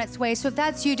breakthrough is on its way. So if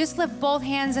that's you, just lift both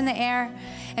hands in the air,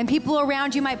 and people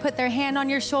around you might put their hand on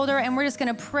your shoulder, and we're just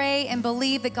going to pray and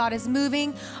believe that God is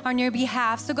moving on your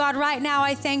behalf. So God, right now,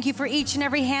 I thank you for each and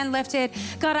every hand lifted.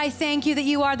 God, I thank you that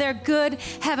you are their good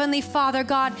Heavenly Father,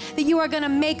 God, that you are going to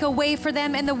make a way for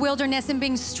them in the wilderness and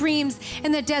bring streams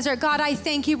in the desert. God, I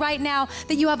thank you right now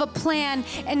that you have a plan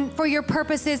and for your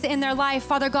purposes in their life,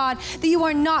 Father God, that you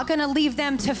are not going to leave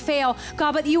them to fail,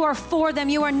 God, but you are for them.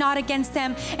 You are not against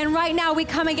them. And right now, we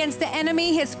come against the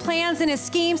enemy, his plans and his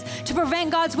schemes to prevent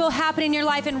God's will happen in your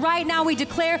life. And right now we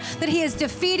declare that he is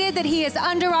defeated, that he is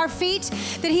under our feet,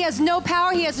 that he has no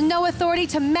power, he has no authority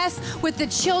to mess with the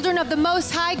children of the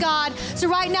Most High God. So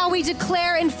right now we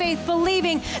declare in faith,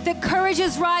 believing that courage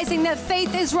is rising, that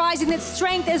faith is rising, that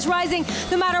strength is rising,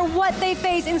 no matter what they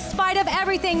face, in spite of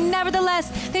everything.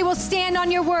 Nevertheless, they will stand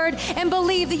on your word and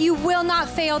believe that you will not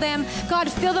fail them.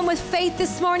 God, fill them with faith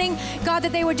this morning. God,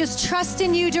 that they would just trust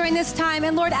in you during this time.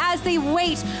 And Lord, as they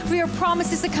wait for your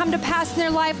promises to come to pass in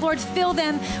their life, Lord, fill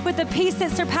them with the peace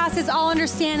that surpasses all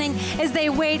understanding as they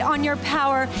wait on your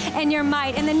power and your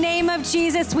might. In the name of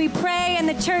Jesus, we pray. And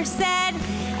the church said,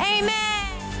 amen.